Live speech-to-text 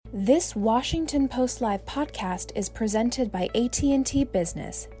This Washington Post Live podcast is presented by AT&T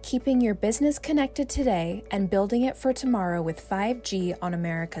Business, keeping your business connected today and building it for tomorrow with 5G on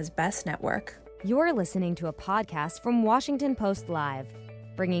America's best network. You're listening to a podcast from Washington Post Live,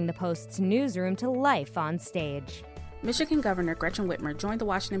 bringing the Post's newsroom to life on stage. Michigan Governor Gretchen Whitmer joined the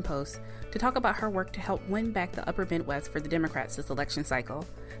Washington Post to talk about her work to help win back the Upper Midwest for the Democrats this election cycle,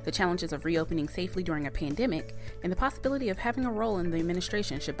 the challenges of reopening safely during a pandemic, and the possibility of having a role in the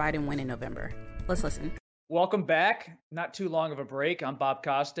administration should Biden win in November. Let's listen. Welcome back. Not too long of a break. I'm Bob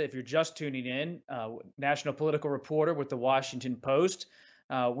Costa. If you're just tuning in, national political reporter with the Washington Post.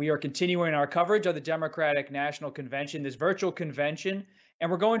 We are continuing our coverage of the Democratic National Convention, this virtual convention,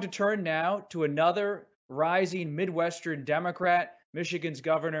 and we're going to turn now to another rising Midwestern Democrat, Michigan's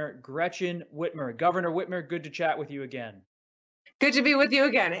Governor Gretchen Whitmer. Governor Whitmer, good to chat with you again. Good to be with you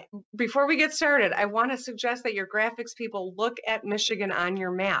again. Before we get started, I want to suggest that your graphics people look at Michigan on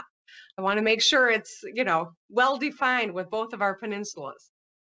your map. I want to make sure it's, well defined with both of our peninsulas.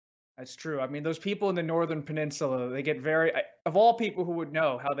 That's true. I mean, those people in the Northern Peninsula, they get of all people who would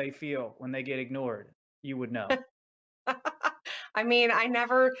know how they feel when they get ignored, you would know. I mean, I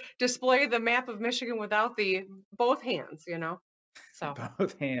never display the map of Michigan without both hands, So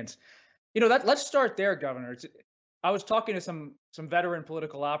both hands. Let's start there, Governor. I was talking to some veteran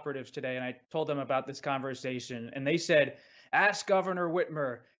political operatives today, and I told them about this conversation, and they said, ask Governor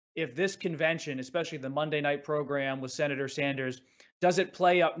Whitmer if this convention, especially the Monday night program with Senator Sanders, does it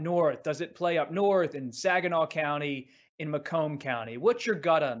play up north? Does it play up north in Saginaw County, in Macomb County? What's your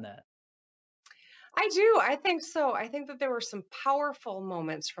gut on that? I do. I think so. I think that there were some powerful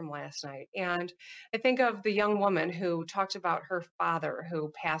moments from last night. And I think of the young woman who talked about her father who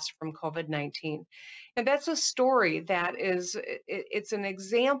passed from COVID-19. And that's a story that it's an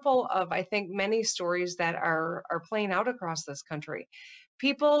example of, I think, many stories that are playing out across this country.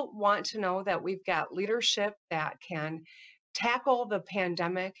 People want to know that we've got leadership that can tackle the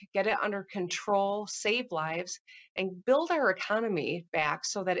pandemic, get it under control, save lives, and build our economy back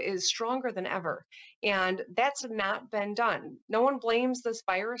so that it is stronger than ever. And that's not been done. No one blames this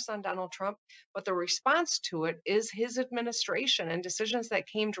virus on Donald Trump, but the response to it is his administration and decisions that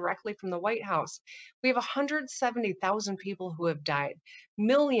came directly from the White House. We have 170,000 people who have died,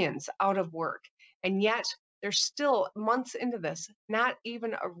 millions out of work, and yet there's still months into this, not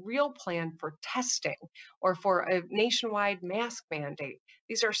even a real plan for testing or for a nationwide mask mandate.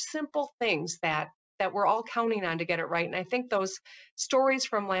 These are simple things that we're all counting on to get it right. And I think those stories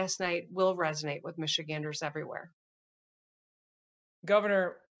from last night will resonate with Michiganders everywhere.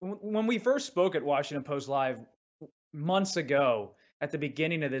 Governor, when we first spoke at Washington Post Live months ago at the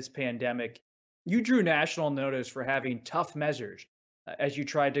beginning of this pandemic, you drew national notice for having tough measures as you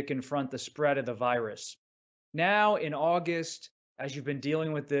tried to confront the spread of the virus. Now in August, as you've been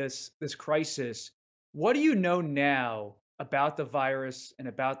dealing with this crisis, what do you know now about the virus and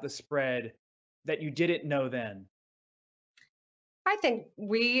about the spread that you didn't know then? I think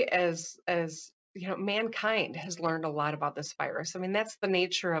we as mankind has learned a lot about this virus. I mean, that's the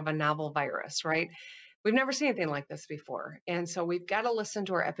nature of a novel virus, right? We've never seen anything like this before. And so we've got to listen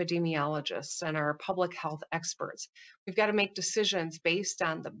to our epidemiologists and our public health experts. We've got to make decisions based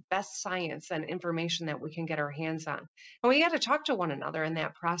on the best science and information that we can get our hands on. And we got to talk to one another in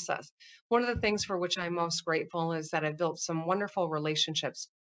that process. One of the things for which I'm most grateful is that I've built some wonderful relationships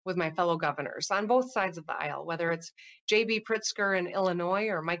with my fellow governors on both sides of the aisle, whether it's J.B. Pritzker in Illinois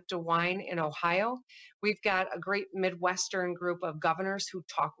or Mike DeWine in Ohio. We've got a great Midwestern group of governors who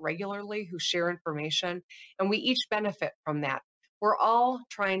talk regularly, who share information, and we each benefit from that. We're all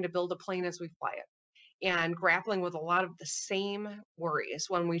trying to build a plane as we fly it and grappling with a lot of the same worries.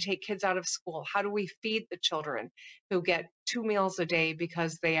 When we take kids out of school, how do we feed the children who get 2 meals a day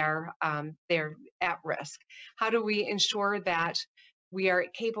because they're at risk? How do we ensure that we are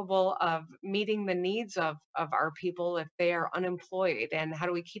capable of meeting the needs of our people if they are unemployed, and how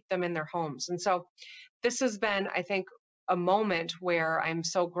do we keep them in their homes? And so this has been, I think, a moment where I'm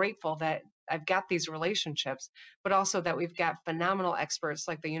so grateful that I've got these relationships, but also that we've got phenomenal experts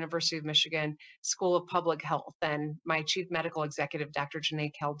like the University of Michigan School of Public Health and my chief medical executive, Dr.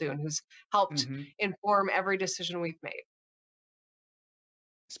 Janae Khaldun, who's helped inform every decision we've made.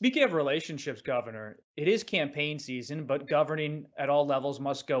 Speaking of relationships, Governor, it is campaign season, but governing at all levels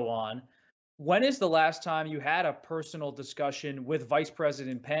must go on. When is the last time you had a personal discussion with Vice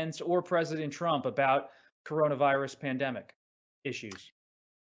President Pence or President Trump about coronavirus pandemic issues?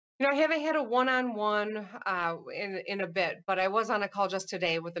 I haven't had a one-on-one in a bit, but I was on a call just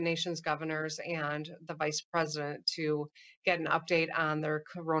today with the nation's governors and the vice president to get an update on their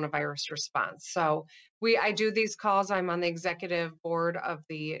coronavirus response. So I do these calls. I'm on the executive board of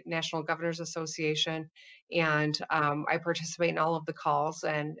the National Governors Association, and I participate in all of the calls.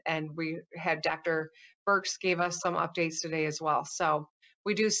 And we had Dr. Birx gave us some updates today as well. So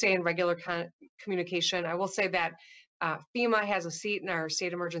we do stay in regular communication. I will say that FEMA has a seat in our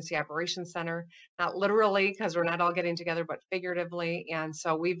State Emergency Operations Center, not literally because we're not all getting together, but figuratively. And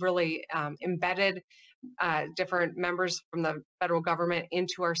so we've really embedded different members from the federal government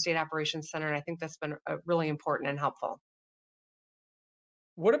into our State Operations Center. And I think that's been really important and helpful.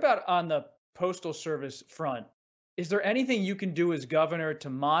 What about on the Postal Service front? Is there anything you can do as governor to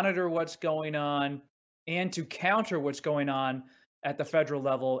monitor what's going on and to counter what's going on at the federal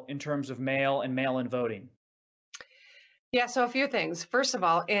level in terms of mail and mail-in voting? Yeah, so a few things. First of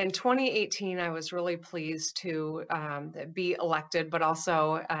all, in 2018, I was really pleased to be elected, but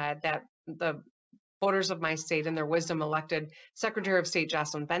also that the voters of my state in their wisdom elected Secretary of State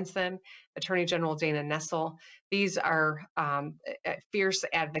Jocelyn Benson, Attorney General Dana Nessel. These are fierce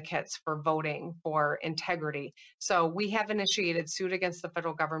advocates for voting, for integrity. So we have initiated suit against the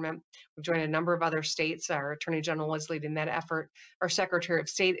federal government. We've joined a number of other states. Our Attorney General is leading that effort. Our Secretary of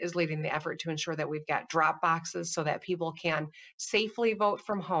State is leading the effort to ensure that we've got drop boxes so that people can safely vote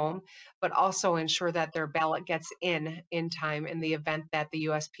from home, but also ensure that their ballot gets in time in the event that the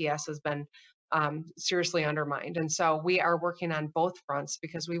USPS has been seriously undermined. And so we are working on both fronts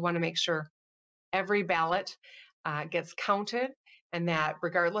because we want to make sure every ballot gets counted, and that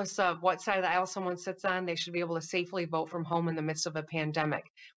regardless of what side of the aisle someone sits on, they should be able to safely vote from home in the midst of a pandemic.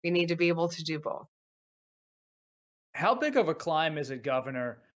 We need to be able to do both. How big of a climb is it,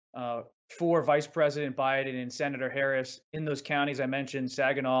 Governor, for Vice President Biden and Senator Harris in those counties I mentioned,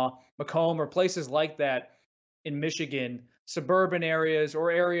 Saginaw, Macomb, or places like that in Michigan, suburban areas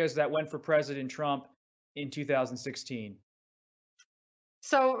or areas that went for President Trump in 2016?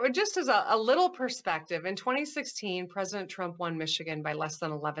 So just as a little perspective, in 2016, President Trump won Michigan by less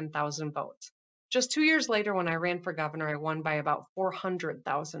than 11,000 votes. Just 2 years later, when I ran for governor, I won by about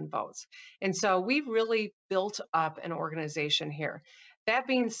 400,000 votes. And so we've really built up an organization here. That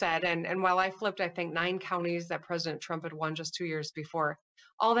being said, and while I flipped, I think 9 counties that President Trump had won just 2 years before,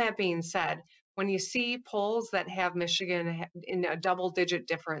 all that being said, when you see polls that have Michigan in a double-digit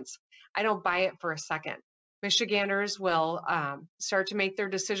difference, I don't buy it for a second. Michiganders will start to make their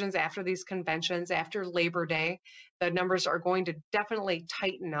decisions after these conventions, after Labor Day. The numbers are going to definitely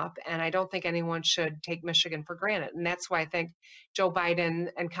tighten up, and I don't think anyone should take Michigan for granted. And that's why I think Joe Biden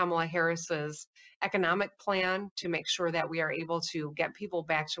and Kamala Harris's economic plan to make sure that we are able to get people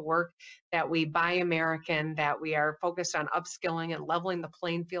back to work, that we buy American, that we are focused on upskilling and leveling the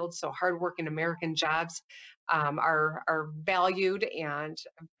playing field so hardworking American jobs are valued and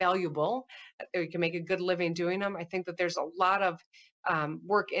valuable, that we can make a good living doing them. I think that there's a lot of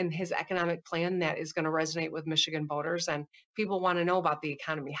work in his economic plan that is going to resonate with Michigan voters, and people want to know about the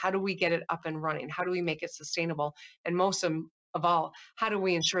economy. How do we get it up and running? How do we make it sustainable? And most of all, how do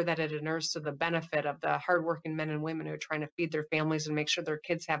we ensure that it inures to the benefit of the hardworking men and women who are trying to feed their families and make sure their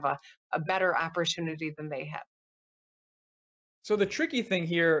kids have a better opportunity than they have? So the tricky thing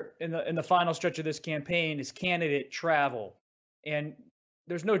here in the final stretch of this campaign is candidate travel. And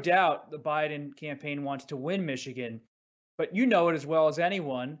there's no doubt the Biden campaign wants to win Michigan, but you know it as well as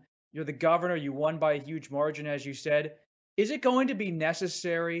anyone. You're the governor, you won by a huge margin, as you said. Is it going to be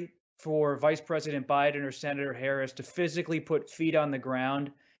necessary for Vice President Biden or Senator Harris to physically put feet on the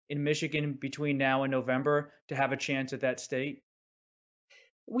ground in Michigan between now and November to have a chance at that state?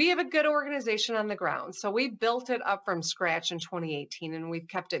 We have a good organization on the ground. So we built it up from scratch in 2018 and we've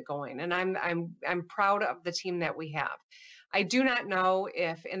kept it going. And I'm proud of the team that we have. I do not know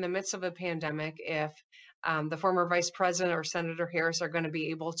if in the midst of a pandemic, if the former Vice President or Senator Harris are going to be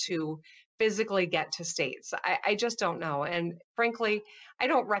able to physically get to states. I just don't know. And frankly, I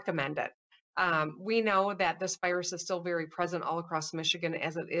don't recommend it. We know that this virus is still very present all across Michigan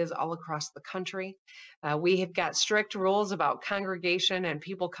as it is all across the country. We have got strict rules about congregation and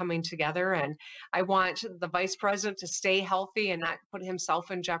people coming together. And I want the vice president to stay healthy and not put himself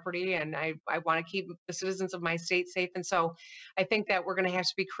in jeopardy. And I want to keep the citizens of my state safe. And so I think that we're going to have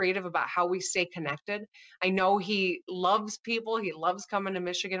to be creative about how we stay connected. I know he loves people. He loves coming to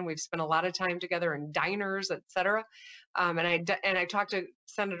Michigan. We've spent a lot of time together in diners, et cetera. And I talked to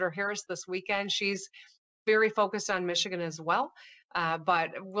Senator Harris this weekend. She's very focused on Michigan as well.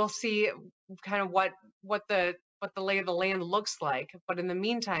 But we'll see kind of what the what the lay of the land looks like. But in the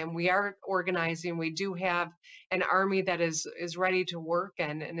meantime, we are organizing. We do have an army that is ready to work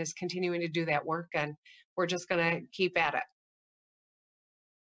and is continuing to do that work. And we're just going to keep at it.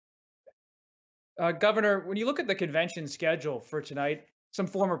 Governor, when you look at the convention schedule for tonight, some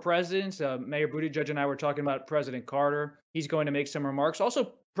former presidents, Mayor Buttigieg and I were talking about President Carter. He's going to make some remarks.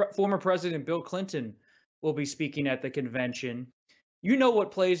 Also, former President Bill Clinton will be speaking at the convention. You know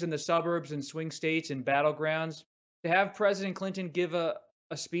what plays in the suburbs and swing states and battlegrounds. To have President Clinton give a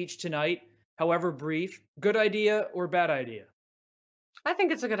speech tonight, however brief, good idea or bad idea? I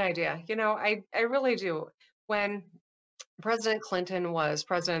think it's a good idea. I really do. When President Clinton was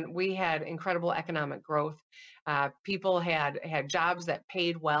president, we had incredible economic growth. People had jobs that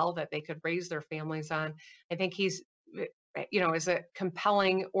paid well, that they could raise their families on. I think he's, is a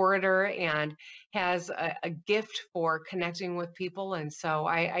compelling orator and has a gift for connecting with people. And so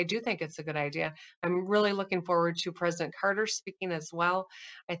I do think it's a good idea. I'm really looking forward to President Carter speaking as well.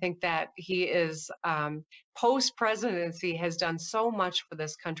 I think that he is, post-presidency, has done so much for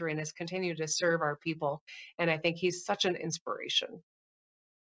this country and has continued to serve our people. And I think he's such an inspiration.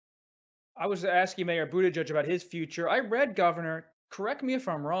 I was asking Mayor Buttigieg about his future. I read, Governor, correct me if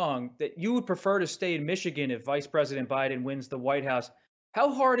I'm wrong, that you would prefer to stay in Michigan if Vice President Biden wins the White House.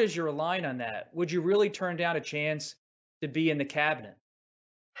 How hard is your line on that? Would you really turn down a chance to be in the cabinet?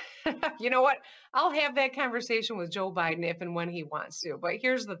 You know what? I'll have that conversation with Joe Biden if and when he wants to. But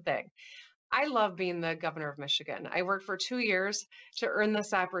here's the thing. I love being the governor of Michigan. I worked for 2 years to earn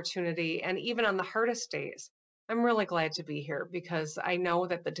this opportunity. And even on the hardest days, I'm really glad to be here because I know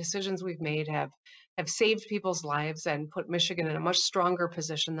that the decisions we've made have saved people's lives and put Michigan in a much stronger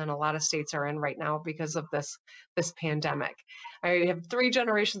position than a lot of states are in right now because of this pandemic. I have 3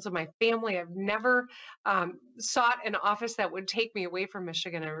 generations of my family. I've never sought an office that would take me away from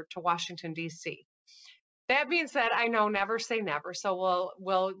Michigan or to Washington, D.C. That being said, I know never say never. So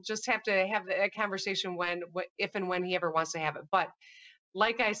we'll just have to have a conversation if and when he ever wants to have it. But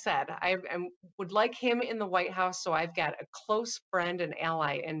like I said, I would like him in the White House, so I've got a close friend and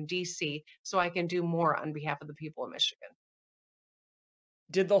ally in D.C., so I can do more on behalf of the people of Michigan.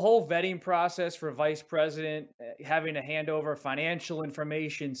 Did the whole vetting process for vice president, having to hand over financial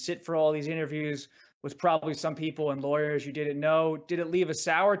information, sit for all these interviews with probably some people and lawyers you didn't know, did it leave a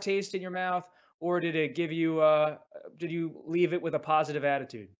sour taste in your mouth, or did it give you? Did you leave it with a positive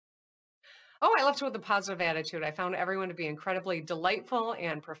attitude? Oh, I left with a positive attitude. I found everyone to be incredibly delightful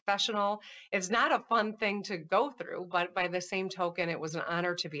and professional. It's not a fun thing to go through, but by the same token, it was an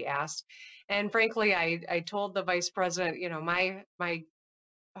honor to be asked. And frankly, I told the vice president,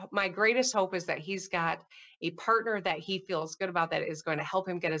 my greatest hope is that he's got a partner that he feels good about that is going to help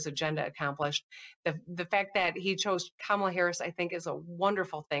him get his agenda accomplished. The fact that he chose Kamala Harris, I think, is a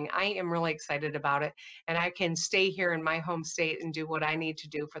wonderful thing. I am really excited about it, and I can stay here in my home state and do what I need to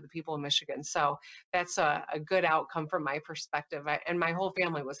do for the people of Michigan. So that's a good outcome from my perspective, and my whole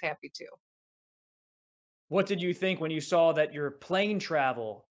family was happy too. What did you think when you saw that your plane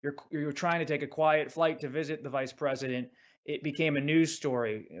travel, you're trying to take a quiet flight to visit the vice president, it became a news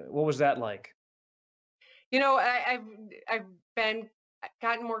story? What was that like? I've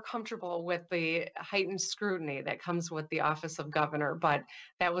gotten more comfortable with the heightened scrutiny that comes with the office of governor, but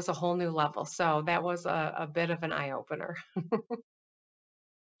that was a whole new level. So that was a bit of an eye opener.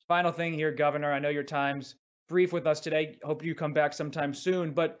 Final thing here, Governor. I know your time's brief with us today. Hope you come back sometime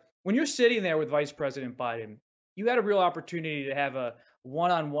soon. But when you're sitting there with Vice President Biden, you had a real opportunity to have a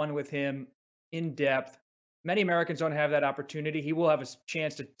one-on-one with him in depth. Many Americans don't have that opportunity. He will have a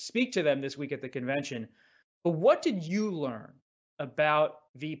chance to speak to them this week at the convention. But what did you learn about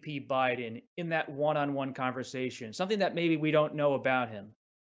VP Biden in that one-on-one conversation? Something that maybe we don't know about him.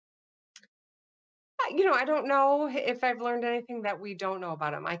 I don't know if I've learned anything that we don't know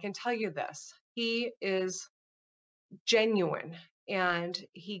about him. I can tell you this. He is genuine and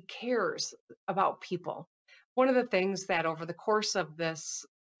he cares about people. One of the things that over the course of this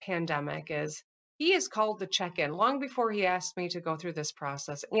pandemic is he is called to check in long before he asked me to go through this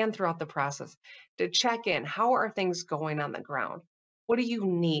process and throughout the process to check in. How are things going on the ground? What do you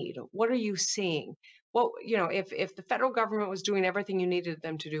need? What are you seeing? If the federal government was doing everything you needed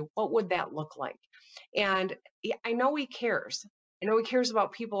them to do, what would that look like? And I know he cares. I know he cares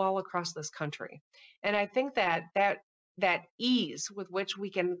about people all across this country. And I think that ease with which we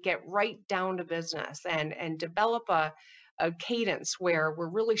can get right down to business and develop a cadence where we're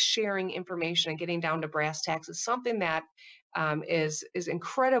really sharing information and getting down to brass tacks is something that is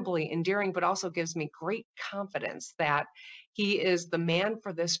incredibly endearing, but also gives me great confidence that he is the man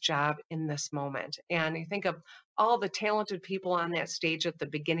for this job in this moment. And I think of all the talented people on that stage at the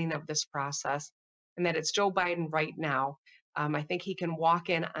beginning of this process. and that it's Joe Biden right now. I think he can walk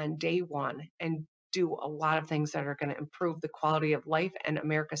in on day one and do a lot of things that are going to improve the quality of life and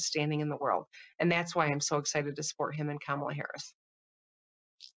America's standing in the world. And that's why I'm so excited to support him and Kamala Harris.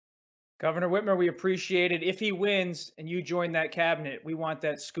 Governor Whitmer, we appreciate it. If he wins and you join that cabinet, we want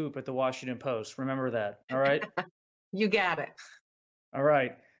that scoop at the Washington Post. Remember that. All right. You got it. All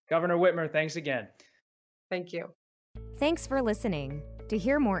right. Governor Whitmer, thanks again. Thank you. Thanks for listening. To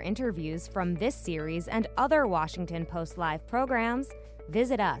hear more interviews from this series and other Washington Post Live programs,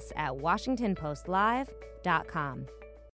 visit us at WashingtonPostLive.com.